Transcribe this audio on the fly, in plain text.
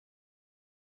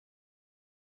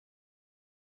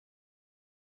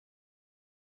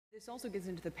This also gets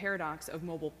into the paradox of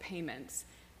mobile payments,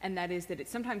 and that is that it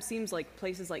sometimes seems like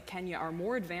places like Kenya are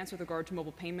more advanced with regard to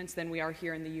mobile payments than we are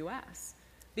here in the US,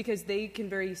 because they can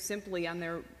very simply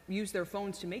use their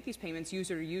phones to make these payments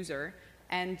user to user,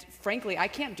 and frankly, I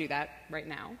can't do that right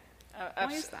now.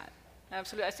 Why is that?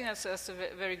 Absolutely. I think that's a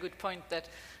very good point, that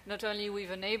not only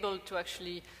we've enabled to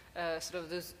actually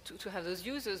to have those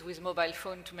users with mobile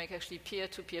phone to make actually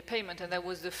peer-to-peer payment, and that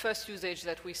was the first usage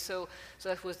that we saw. So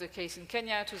that was the case in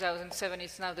Kenya, 2007.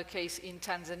 It's now the case in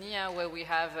Tanzania, where we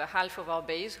have half of our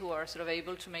base who are sort of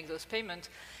able to make those payments.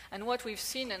 And what we've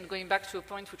seen, and going back to a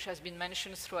point which has been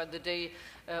mentioned throughout the day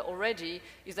already,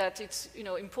 is that it's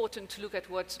important to look at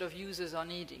what sort of users are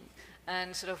needing.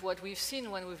 And sort of what we've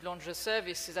seen when we've launched the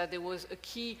service is that there was a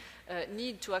key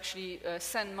need to actually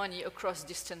send money across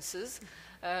distances.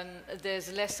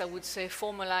 There's less, I would say,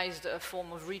 formalized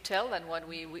form of retail than what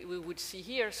we would see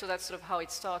here, so that's sort of how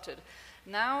it started.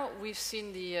 Now we've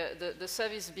seen the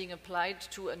service being applied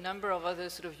to a number of other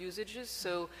sort of usages.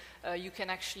 So you can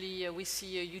actually, we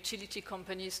see utility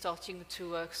companies starting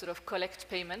to sort of collect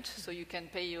payment. So you can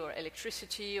pay your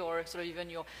electricity or sort of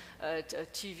even your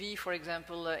TV, for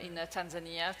example, in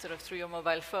Tanzania, sort of through your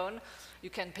mobile phone. You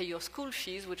can pay your school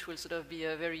fees, which will sort of be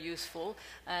very useful.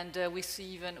 And we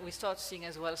start seeing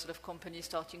as well sort of companies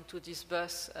starting to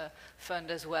disburse fund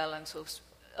as well, and so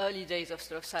early days of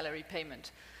sort of salary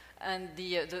payment. And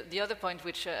the other point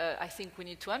which I think we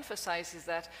need to emphasize is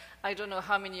that I don't know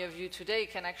how many of you today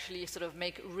can actually sort of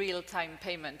make real-time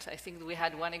payment. I think we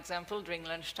had one example during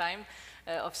lunchtime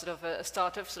of sort of a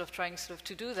startup sort of trying sort of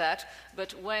to do that.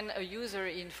 But when a user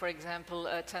in, for example,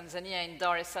 Tanzania in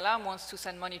Dar es Salaam wants to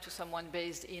send money to someone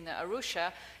based in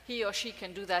Arusha, he or she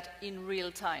can do that in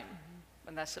real time.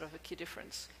 And that's sort of a key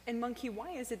difference. And Monkey, why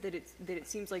is it that it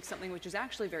seems like something which is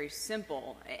actually very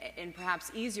simple and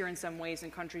perhaps easier in some ways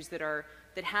in countries that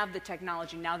have the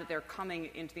technology now that they're coming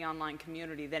into the online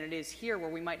community than it is here, where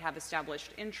we might have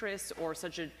established interests or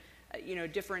such a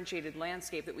differentiated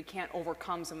landscape that we can't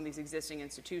overcome some of these existing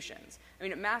institutions? I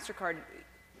mean, at MasterCard,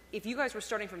 if you guys were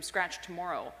starting from scratch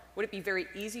tomorrow, would it be very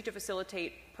easy to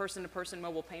facilitate person-to-person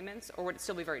mobile payments, or would it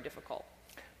still be very difficult?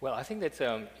 Well, I think that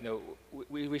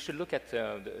we should look at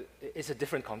it's a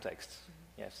different context.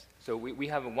 Mm-hmm. Yes. So we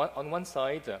have on one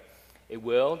side a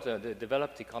world, the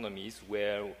developed economies,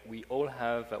 where we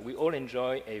all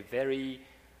enjoy a very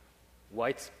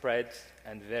widespread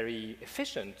and very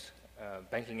efficient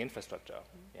banking infrastructure.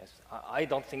 Mm-hmm. Yes. I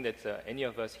don't think that any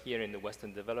of us here in the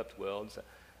Western developed world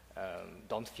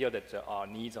don't feel that our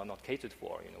needs are not catered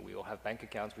for. We all have bank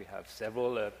accounts. We have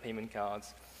several payment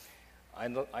cards.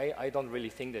 I don't really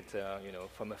think that,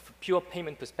 from a pure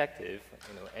payment perspective,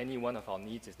 any one of our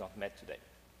needs is not met today.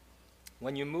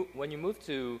 When you move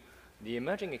to the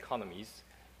emerging economies,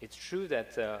 it's true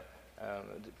that the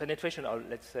penetration of,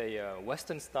 let's say,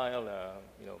 Western-style,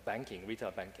 banking,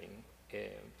 retail banking,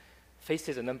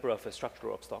 faces a number of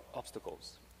structural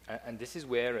obstacles, and this is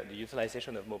where the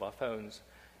utilization of mobile phones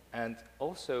and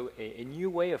also a new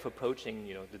way of approaching,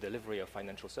 the delivery of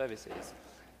financial services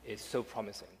is so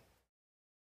promising.